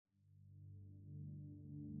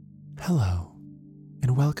Hello,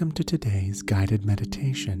 and welcome to today's guided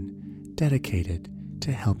meditation dedicated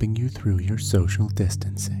to helping you through your social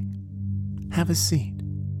distancing. Have a seat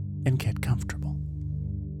and get comfortable.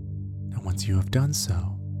 Now, once you have done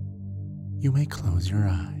so, you may close your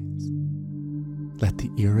eyes. Let the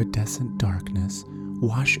iridescent darkness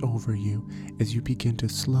wash over you as you begin to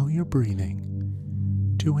slow your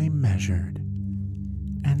breathing to a measured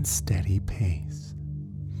and steady pace.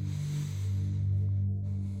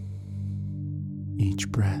 Each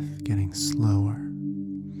breath getting slower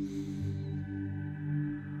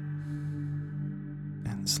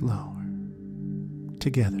and slower.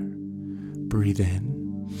 Together, breathe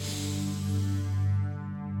in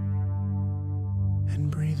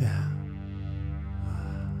and breathe out.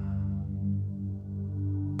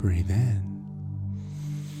 Breathe in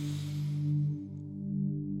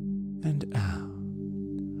and out.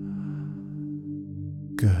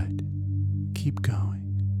 Good. Keep going.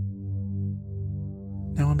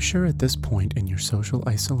 Now, I'm sure at this point in your social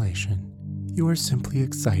isolation, you are simply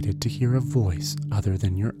excited to hear a voice other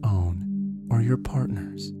than your own or your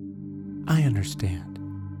partner's. I understand,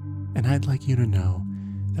 and I'd like you to know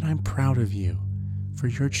that I'm proud of you for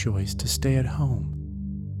your choice to stay at home,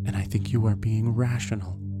 and I think you are being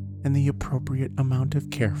rational and the appropriate amount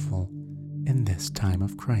of careful in this time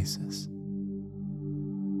of crisis.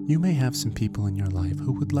 You may have some people in your life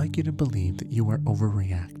who would like you to believe that you are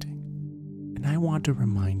overreacting. And I want to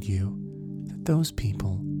remind you that those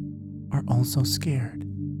people are also scared.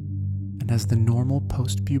 And as the normal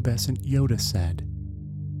post-pubescent Yoda said,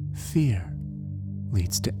 fear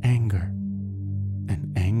leads to anger,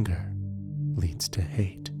 and anger leads to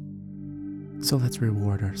hate. So let's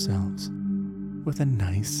reward ourselves with a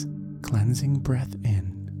nice, cleansing breath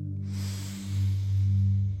in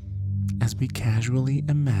as we casually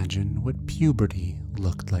imagine what puberty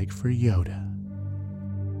looked like for Yoda.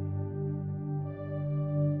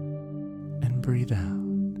 Breathe out.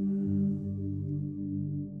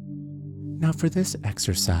 Now for this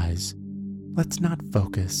exercise, let's not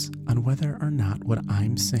focus on whether or not what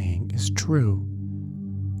I'm saying is true,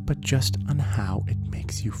 but just on how it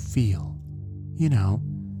makes you feel. You know,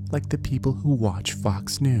 like the people who watch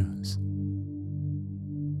Fox News.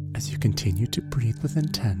 As you continue to breathe with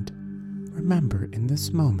intent, remember in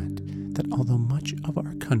this moment that although much of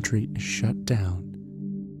our country is shut down,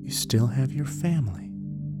 you still have your family,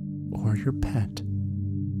 or your pet,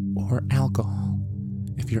 or alcohol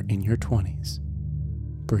if you're in your 20s.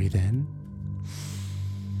 Breathe in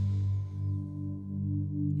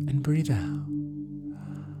and breathe out.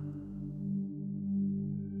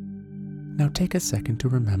 Now take a second to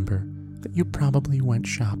remember that you probably went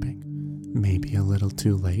shopping, maybe a little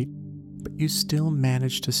too late, but you still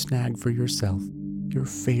managed to snag for yourself your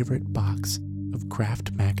favorite box of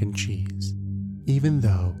Kraft mac and cheese, even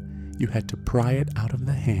though you had to pry it out of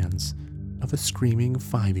the hands of a screaming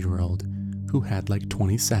 5-year-old who had like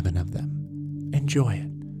 27 of them. Enjoy it.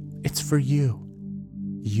 It's for you.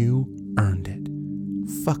 You earned it.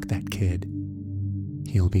 Fuck that kid.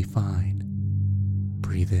 He'll be fine.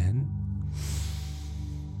 Breathe in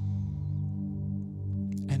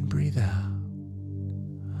and breathe out.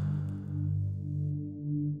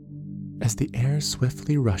 As the air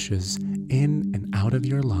swiftly rushes in and out of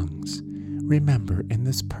your lungs, remember in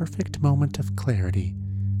this perfect moment of clarity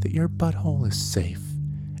that your butthole is safe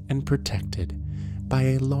and protected by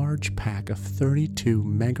a large pack of 32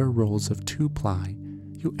 mega rolls of 2-ply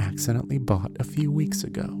you accidentally bought a few weeks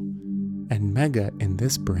ago. And mega in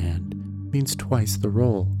this brand means twice the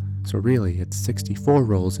roll, so really it's 64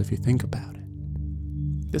 rolls if you think about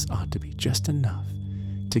it. This ought to be just enough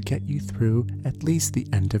to get you through at least the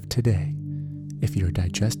end of today, if your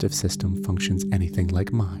digestive system functions anything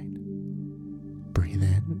like mine. Breathe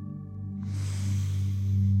in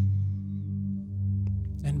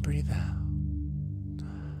and breathe out.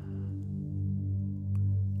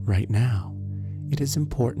 Right now, it is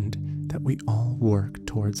important that we all work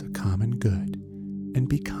towards a common good and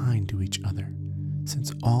be kind to each other,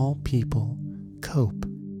 since all people cope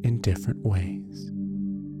in different ways.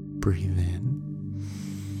 Breathe in,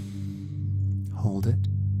 hold it,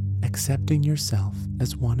 accepting yourself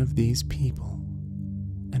as one of these people,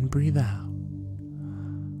 and breathe out,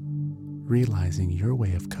 realizing your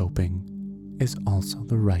way of coping is also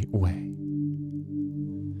the right way.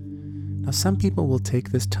 Now, some people will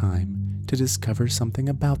take this time to discover something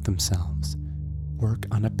about themselves, work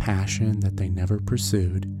on a passion that they never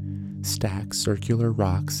pursued, stack circular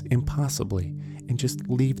rocks impossibly, and just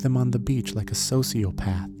leave them on the beach like a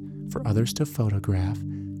sociopath for others to photograph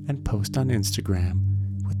and post on Instagram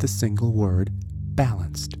with the single word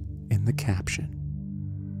 "balanced" in the caption.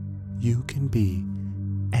 You can be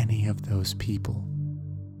any of those people.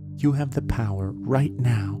 You have the power right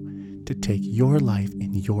now to take your life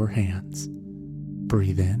in your hands.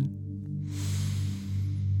 Breathe in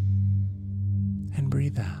and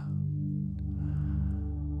breathe out.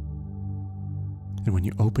 And when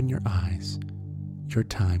you open your eyes, your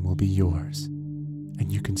time will be yours,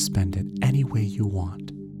 and you can spend it any way you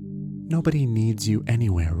want. Nobody needs you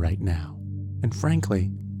anywhere right now, and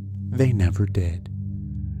frankly, they never did.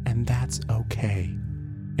 And that's okay.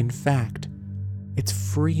 In fact,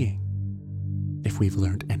 it's freeing. If we've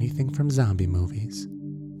learned anything from zombie movies,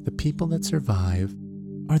 the people that survive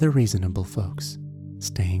are the reasonable folks,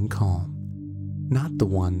 staying calm, not the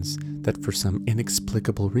ones that for some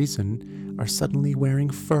inexplicable reason are suddenly wearing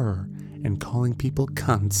fur and calling people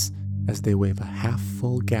cunts as they wave a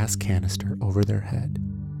half-full gas canister over their head.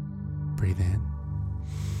 Breathe in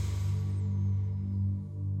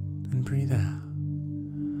and breathe out.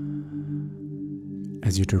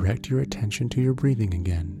 As you direct your attention to your breathing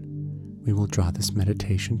again, we will draw this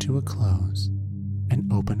meditation to a close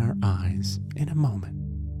and open our eyes in a moment.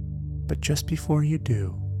 But just before you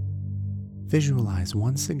do, visualize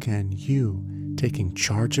once again you taking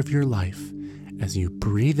charge of your life as you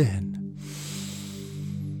breathe in,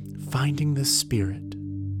 finding the spirit,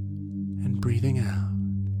 and breathing out,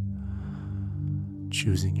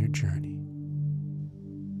 choosing your journey.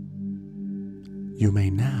 You may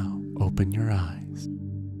now open your eyes.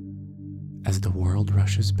 As the world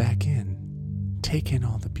rushes back in, take in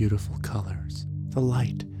all the beautiful colors, the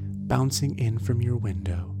light bouncing in from your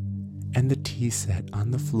window, and the tea set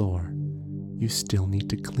on the floor you still need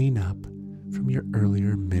to clean up from your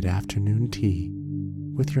earlier mid-afternoon tea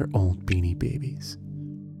with your old Beanie Babies.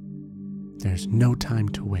 There's no time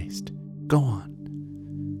to waste. Go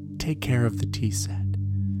on. Take care of the tea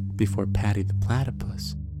set before Patty the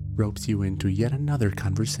Platypus ropes you into yet another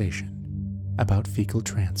conversation about fecal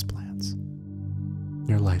transplants.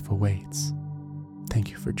 Your life awaits.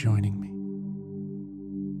 Thank you for joining me.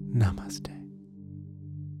 Namaste.